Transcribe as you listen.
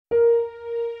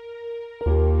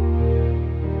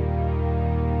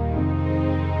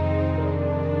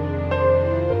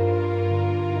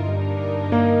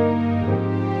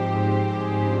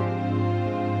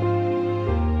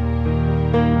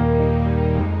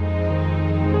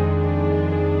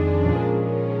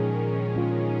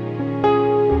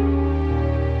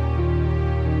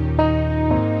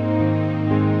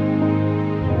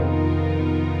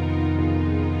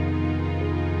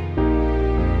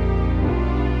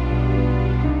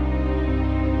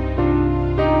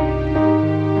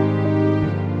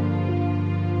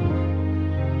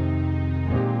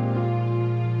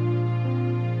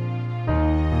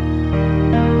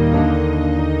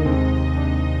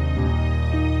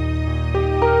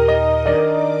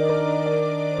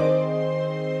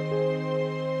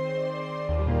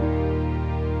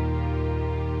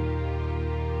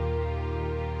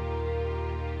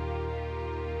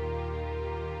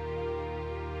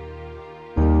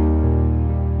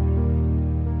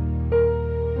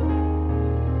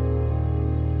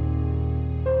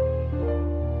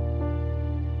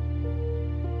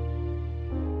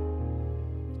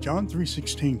John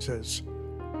 3:16 says,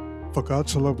 "For God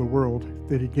so loved the world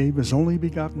that he gave his only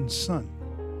begotten Son,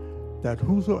 that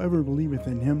whosoever believeth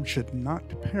in him should not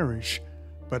perish,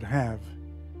 but have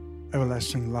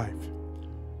everlasting life."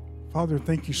 Father,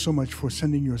 thank you so much for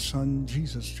sending your Son,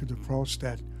 Jesus, to the cross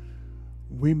that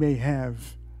we may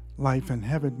have life and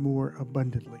have it more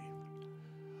abundantly.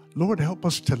 Lord, help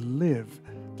us to live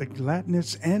the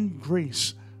gladness and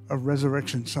grace of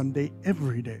Resurrection Sunday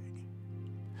every day.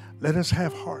 Let us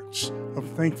have hearts of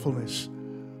thankfulness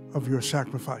of your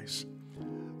sacrifice.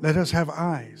 Let us have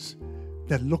eyes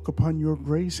that look upon your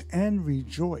grace and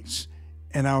rejoice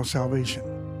in our salvation.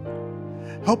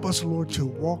 Help us, Lord, to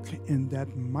walk in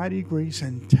that mighty grace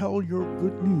and tell your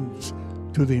good news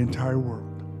to the entire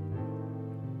world.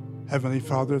 Heavenly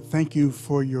Father, thank you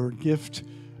for your gift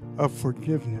of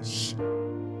forgiveness.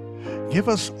 Give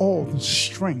us all the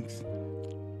strength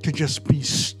to just be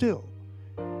still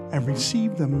and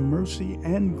receive the mercy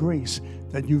and grace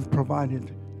that you've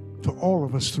provided to all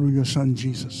of us through your Son,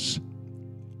 Jesus.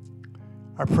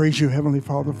 I praise you, Heavenly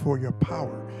Father, for your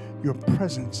power, your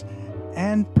presence,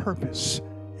 and purpose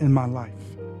in my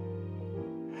life.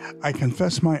 I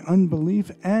confess my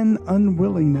unbelief and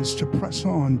unwillingness to press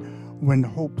on when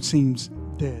hope seems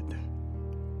dead.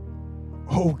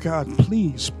 Oh God,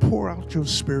 please pour out your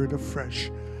Spirit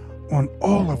afresh on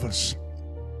all of us.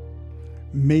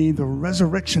 May the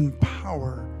resurrection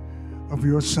power of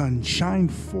your Son shine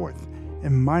forth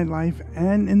in my life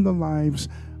and in the lives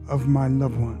of my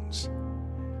loved ones.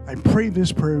 I pray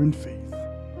this prayer in faith.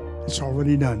 It's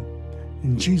already done.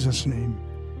 In Jesus' name,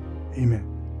 amen.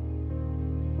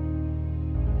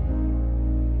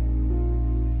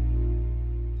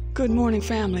 Good morning,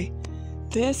 family.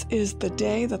 This is the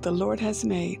day that the Lord has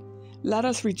made. Let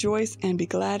us rejoice and be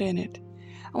glad in it.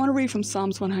 I want to read from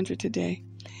Psalms 100 today.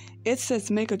 It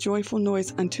says, "Make a joyful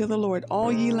noise unto the Lord,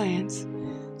 all ye lands.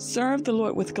 Serve the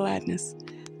Lord with gladness.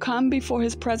 Come before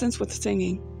his presence with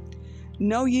singing.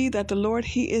 Know ye that the Lord,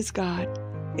 he is God.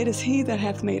 It is he that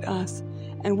hath made us,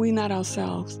 and we not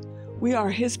ourselves. We are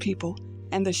his people,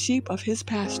 and the sheep of his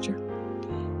pasture.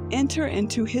 Enter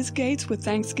into his gates with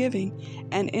thanksgiving,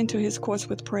 and into his courts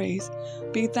with praise.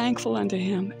 Be thankful unto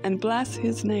him, and bless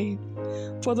his name.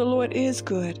 For the Lord is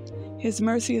good, his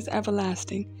mercy is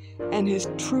everlasting, and his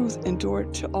truth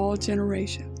endured to all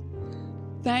generations."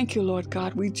 Thank you, Lord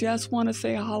God. We just want to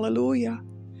say hallelujah.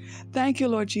 Thank you,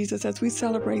 Lord Jesus, as we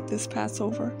celebrate this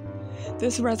Passover,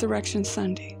 this Resurrection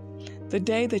Sunday, the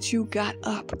day that you got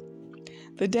up,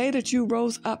 the day that you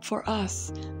rose up for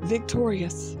us,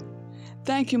 victorious.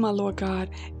 Thank you, my Lord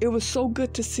God. It was so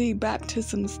good to see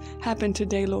baptisms happen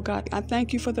today, Lord God. I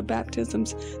thank you for the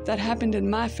baptisms that happened in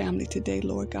my family today,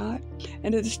 Lord God.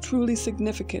 And it is truly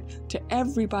significant to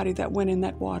everybody that went in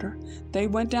that water. They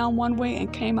went down one way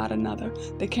and came out another.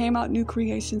 They came out new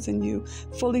creations in you,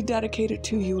 fully dedicated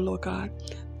to you, Lord God.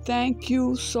 Thank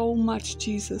you so much,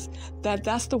 Jesus,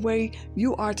 that's the way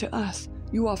you are to us.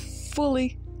 You are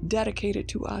fully dedicated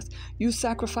to us. You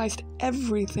sacrificed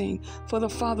everything for the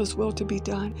Father's will to be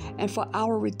done and for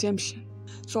our redemption.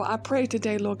 So I pray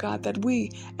today, Lord God, that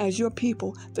we, as your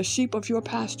people, the sheep of your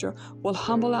pasture, will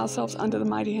humble ourselves under the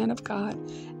mighty hand of God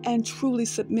and truly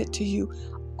submit to you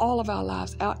all of our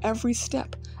lives, our every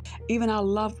step, even our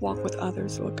love walk with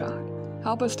others, Lord God.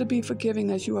 Help us to be forgiving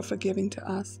as you are forgiving to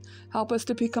us. Help us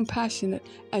to be compassionate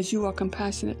as you are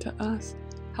compassionate to us.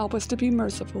 Help us to be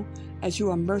merciful as you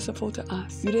are merciful to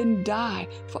us. You didn't die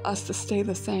for us to stay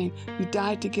the same. You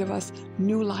died to give us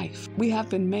new life. We have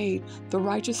been made the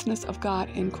righteousness of God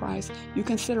in Christ. You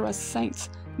consider us saints,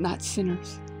 not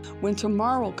sinners. When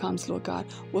tomorrow comes, Lord God,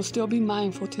 we'll still be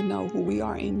mindful to know who we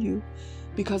are in you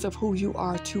because of who you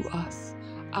are to us.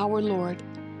 Our Lord,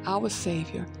 our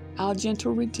Savior, our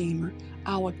gentle Redeemer,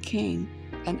 our King,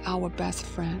 and our best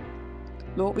friend.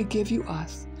 Lord, we give you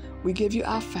us. We give you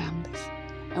our families.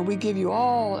 And we give you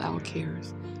all our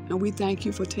cares. And we thank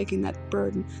you for taking that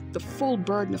burden, the full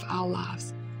burden of our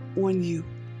lives, on you.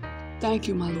 Thank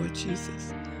you, my Lord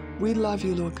Jesus. We love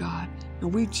you, Lord God,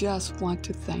 and we just want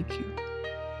to thank you.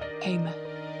 Amen.